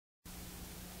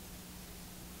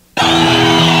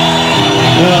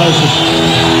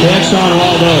son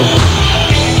Waldo.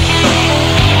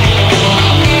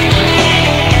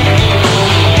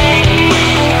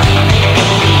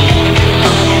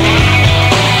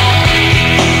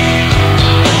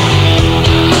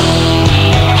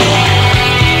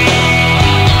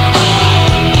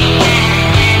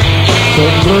 The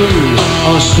blue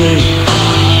on street,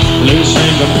 loose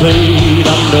and complete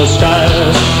under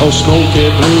skies of smoky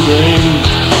blue-green.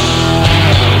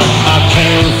 I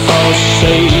can't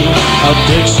forsake a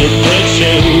Dixie,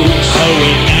 so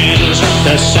it ends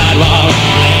the sidewalk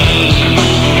lane.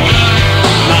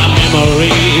 My memory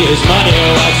is muddy,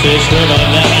 what's this river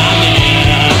that I'm in?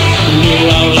 New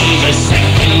Orleans is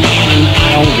sinking in and I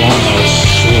don't wanna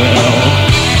swim.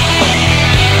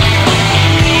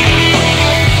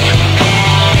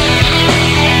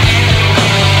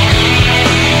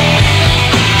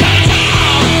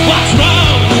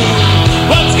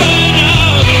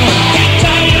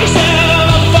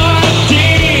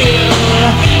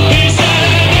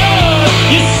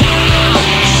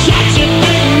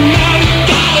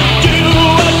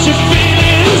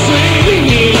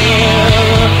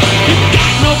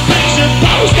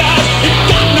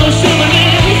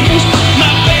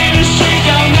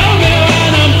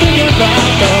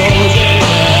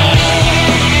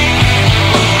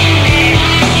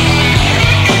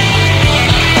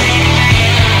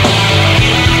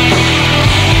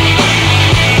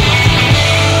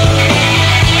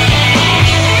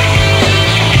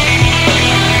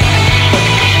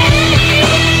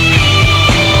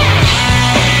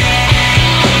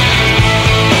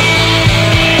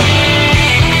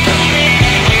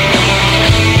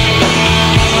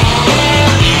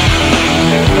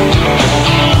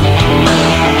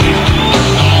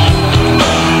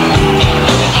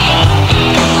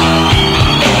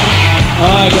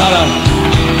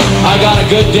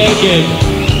 Good day gig.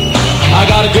 I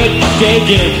got a good day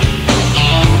gig.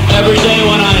 Every day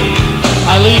when I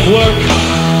leave work,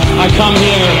 I come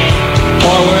here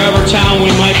or wherever town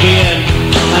we might be in,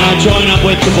 and I join up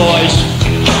with the boys.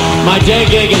 My day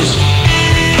gig is,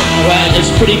 well,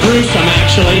 it's pretty gruesome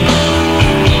actually.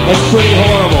 It's pretty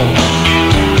horrible.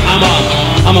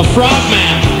 I'm a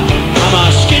frogman. I'm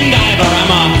a skin diver.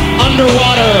 I'm a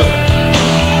underwater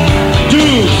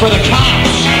dude for the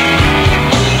cops.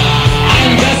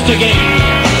 I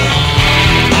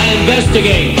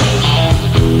investigate.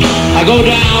 I go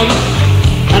down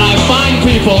and I find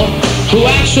people who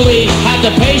actually had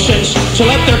the patience to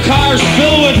let their cars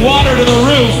fill with water to the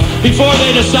roof before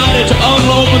they decided to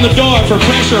open the door for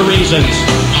pressure reasons.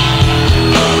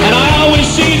 And I always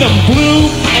see them blue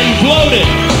and bloated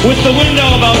with the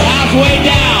window about halfway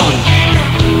down,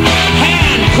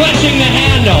 hand clutching the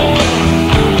handle,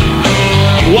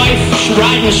 wife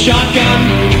riding a shotgun,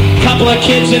 couple of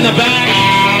kids in the back,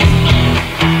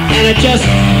 and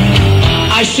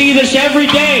I see this every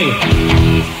day,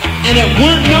 and it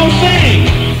weren't no thing.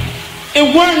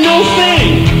 It weren't no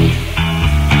thing.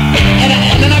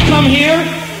 And then I come here,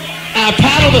 and I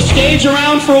paddle the stage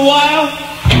around for a while,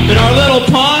 in our little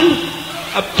pond,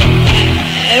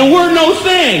 and it weren't no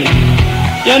thing.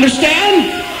 You understand?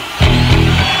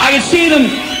 I can see them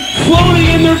floating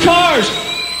in their cars.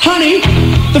 Honey,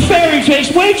 the ferry takes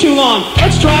way too long.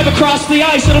 Let's drive across the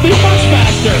ice. It'll be much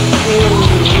faster.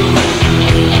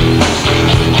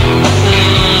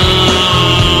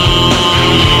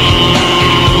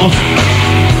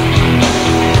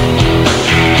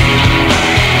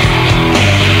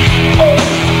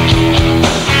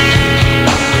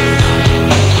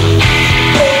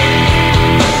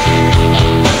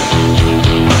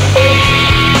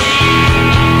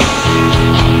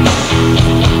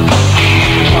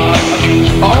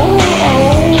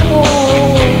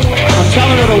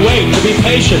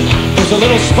 There's a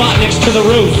little spot next to the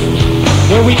roof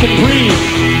where we can breathe.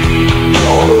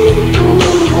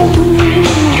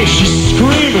 She's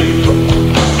screaming.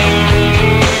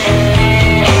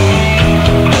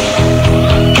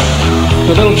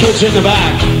 The little kids in the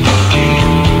back,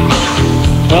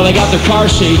 well, they got their car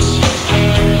seats.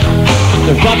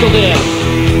 They're buckled in.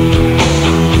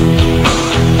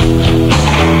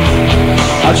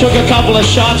 I took a couple of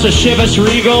shots of Chivas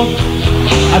Regal.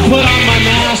 I put on my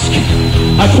mask,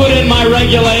 I put in my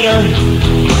regulator,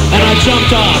 and I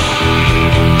jumped off.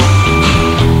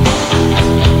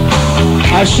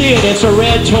 I see it, it's a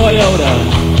red Toyota.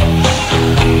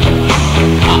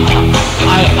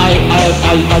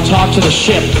 I talk to the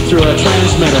ship through a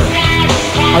transmitter.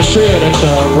 I see it, it's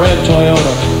a red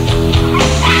Toyota.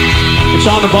 It's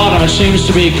on the bottom, it seems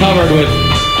to be covered with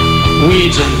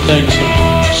weeds and things,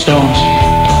 stones.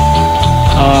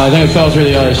 I think it fell through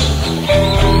the ice.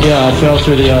 Yeah, it fell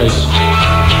through the ice.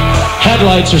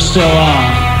 Headlights are still on.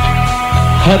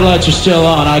 Headlights are still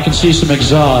on. I can see some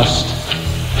exhaust.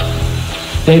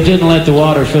 They didn't let the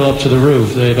water fill up to the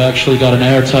roof. They've actually got an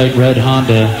airtight red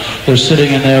Honda. They're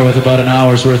sitting in there with about an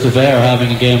hour's worth of air,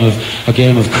 having a game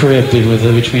of crib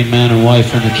between man and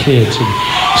wife and the kids. And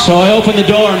so I open the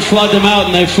door and flood them out,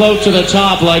 and they float to the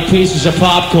top like pieces of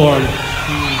popcorn.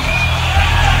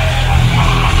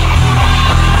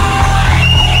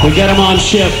 We get them on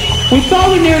ship. We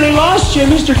thought we nearly lost you,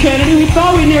 Mr. Kennedy. We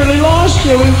thought we nearly lost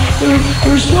you. We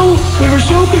were so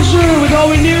concerned. We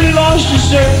thought we nearly lost you,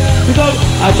 sir.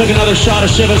 I took another shot of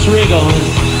Chivas Regal.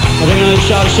 I think I'm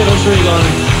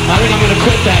going to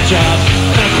quit that job.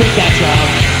 I'm going to quit that job.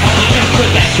 I'm going to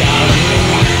quit that job.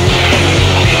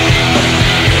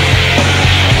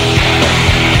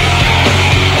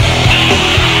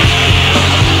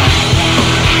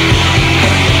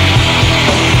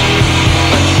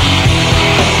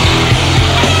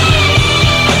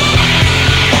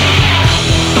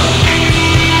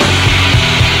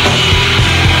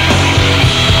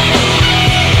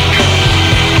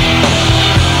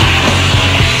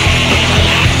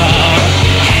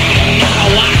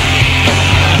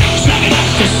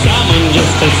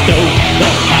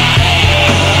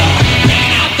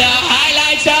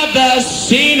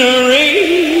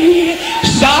 Scenery,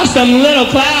 saw some little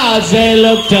clouds, they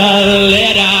looked a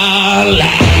little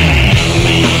like